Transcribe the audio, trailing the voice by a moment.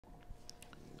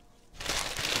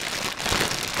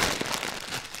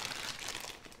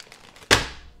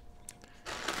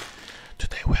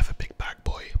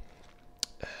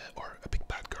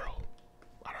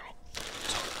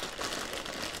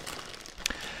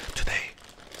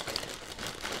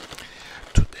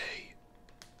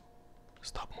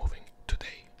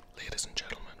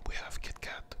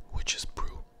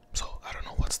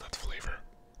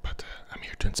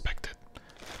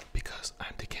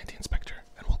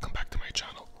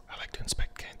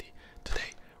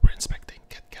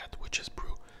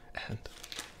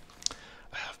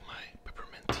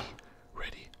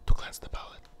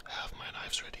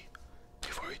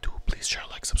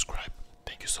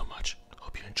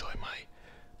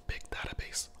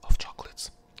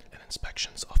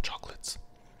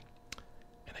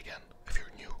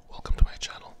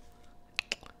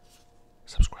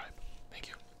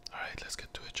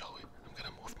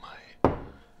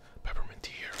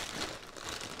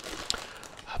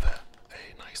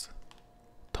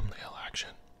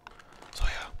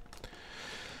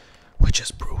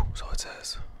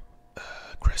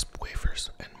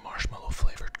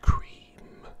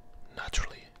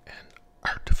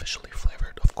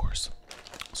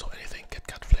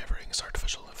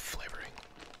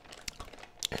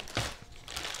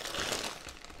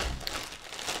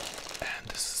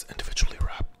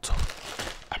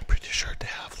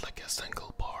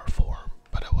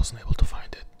wasn't able to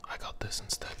find it. I got this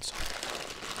instead,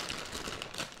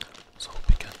 so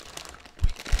we can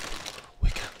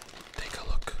take a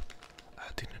look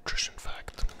at the nutrition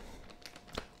fact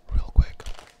real quick.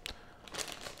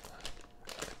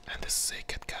 And this is a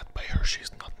Kit Kat by Hershey's,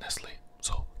 not Nestle.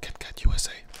 So Kit Kat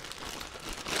USA.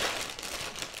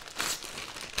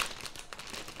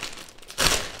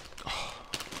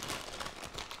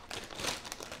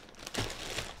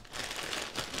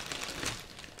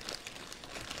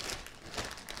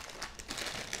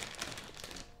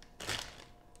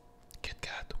 Kit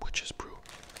Kat, which is brew.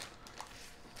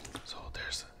 So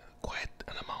there's quite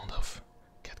an amount of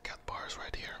Kit Kat bars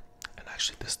right here. And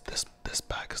actually this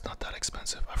bag is not that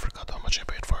expensive. I forgot how much I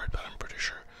paid for it, but I'm pretty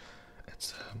sure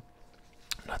it's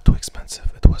not too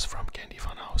expensive. It was from Candy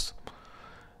Fun House.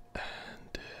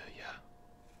 And yeah.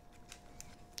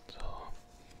 So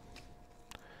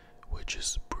which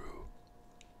is brew.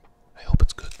 I hope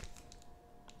it's good.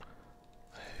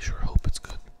 I sure hope it's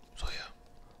good. So yeah,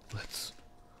 let's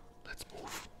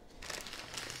move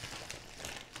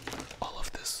all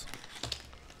of this.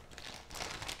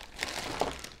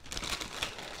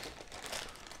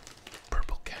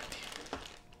 Purple candy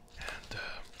and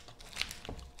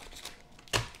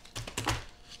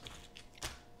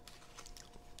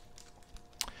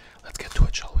let's get to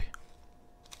it, shall we?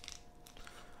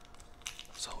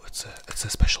 So it's a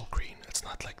special green. It's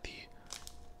not like the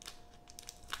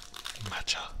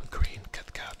matcha green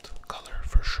Kit Kat color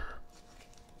for sure.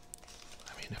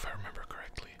 I mean, if I remember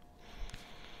correctly,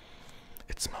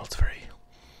 it smells very,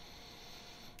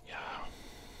 yeah.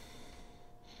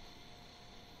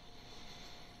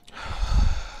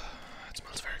 It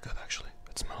smells very good actually.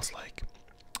 It smells like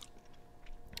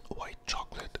white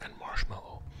chocolate and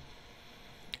marshmallow.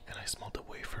 And I smell the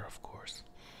wafer, of course.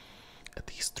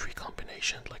 These three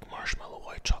combinations, like marshmallow,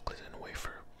 white chocolate, and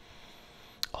wafer,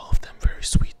 all of them very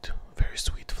sweet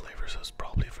flavors. So it's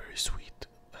probably very sweet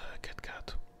Kit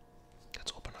Kat.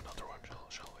 Let's open another one,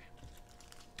 shall we?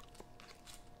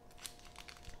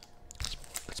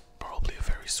 It's probably a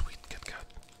very sweet Kit Kat.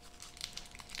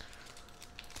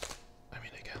 I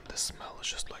mean, again, this smell is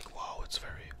just like, wow, it's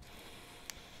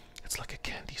like a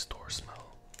candy store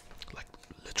smell. Like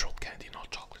literal candy, not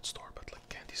chocolate store, but like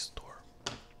candy store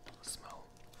smell.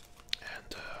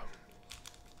 And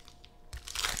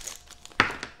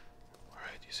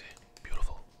alright, you see,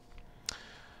 beautiful,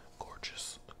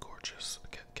 gorgeous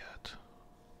Kit Kat.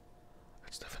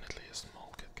 It's definitely a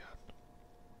small Kit Kat.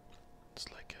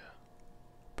 It's like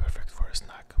perfect for a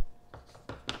snack.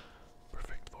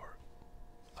 Perfect for.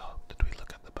 Oh, did we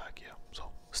look at the back? Yeah.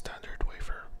 So standard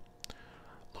wafer.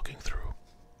 Looking through.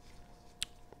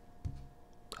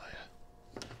 Oh yeah.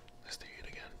 Let's take it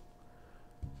again.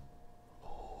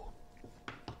 Oh.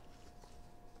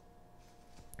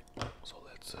 So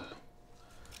let's.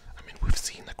 I mean, we've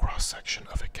seen the cross section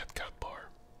of a Kit Kat bar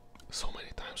so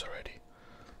many times already,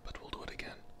 but we'll do it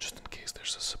again just in case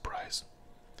there's a surprise.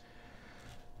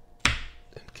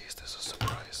 In case there's a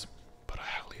surprise, but I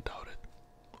highly doubt it.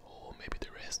 Oh, maybe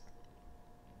there is.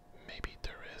 Maybe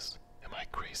there is. Am I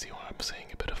crazy when I'm saying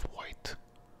a bit of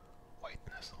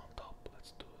whiteness on top?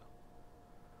 Let's do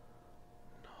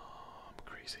it. No, I'm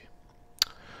crazy.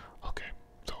 Okay,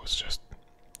 so it's just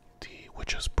the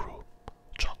Witch's Brew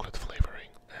chocolate flavoring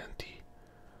and the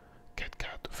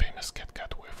famous Kit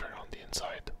Kat wafer on the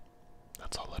inside.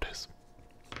 That's all it is.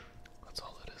 That's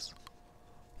all it is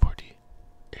for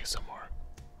the ASMR.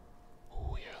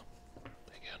 Oh yeah,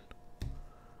 again,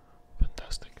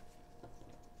 fantastic.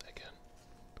 Again,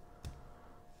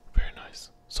 very nice.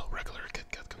 So regular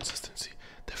Kit Kat consistency,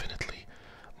 definitely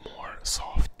more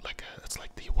soft. It's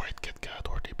like the white Kit Kat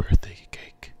or the birthday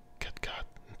cake Kit Kat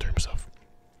in terms of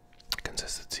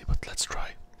consistency. But let's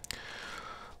try.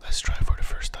 Let's try for the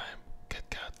first time Kit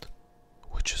Kat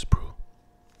Witch's Brew.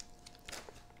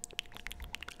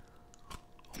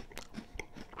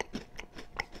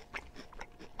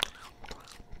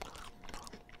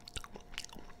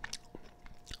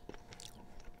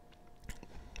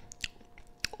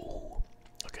 Oh,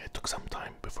 okay, it took some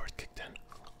time before it kicked in.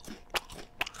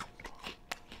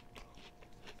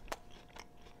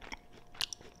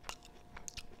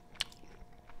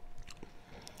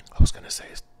 I was gonna say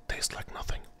it tastes like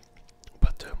nothing,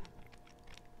 but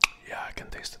yeah, I can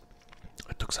taste it.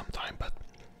 It took some time, but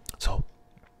so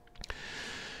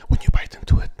when you bite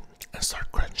into it and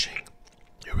start crunching,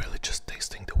 you're really just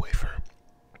tasting the wafer,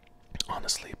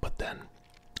 honestly. But then,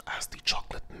 as the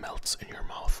chocolate melts in your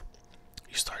mouth,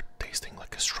 you start tasting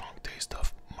like a strong taste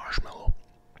of marshmallow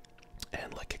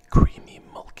and like a creamy,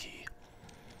 milky,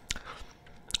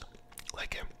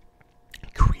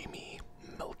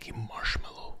 milky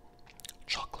marshmallow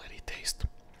chocolatey taste.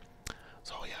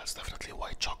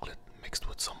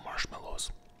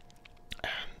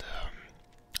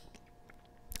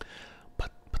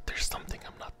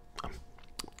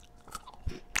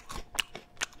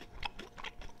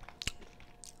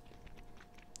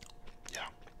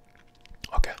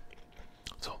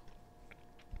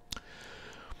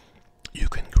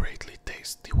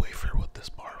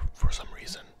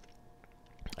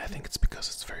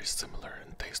 similar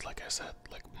in taste, like I said,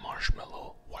 like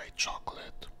marshmallow, white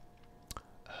chocolate,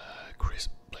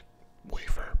 crisp, like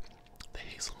wafer, the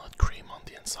hazelnut cream on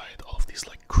the inside, all of these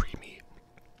like creamy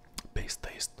base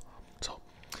taste. So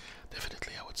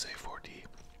definitely I would say for the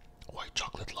white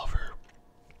chocolate lover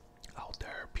out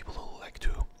there, people who like to,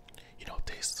 you know,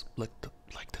 taste like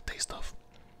the taste of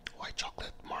white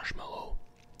chocolate, marshmallow,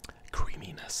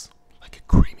 creaminess, like a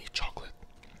creamy chocolate.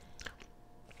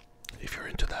 If you're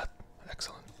into that,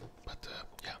 excellent. But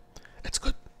yeah, it's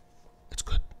good. It's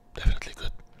good. Definitely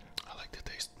good. I like the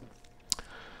taste.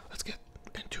 Let's get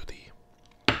into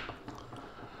the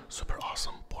super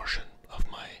awesome portion of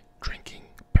my drinking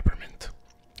peppermint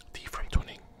tea from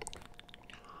tuning.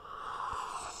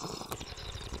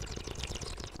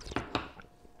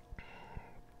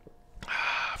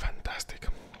 Ah, fantastic.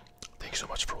 Thanks so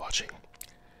much for watching.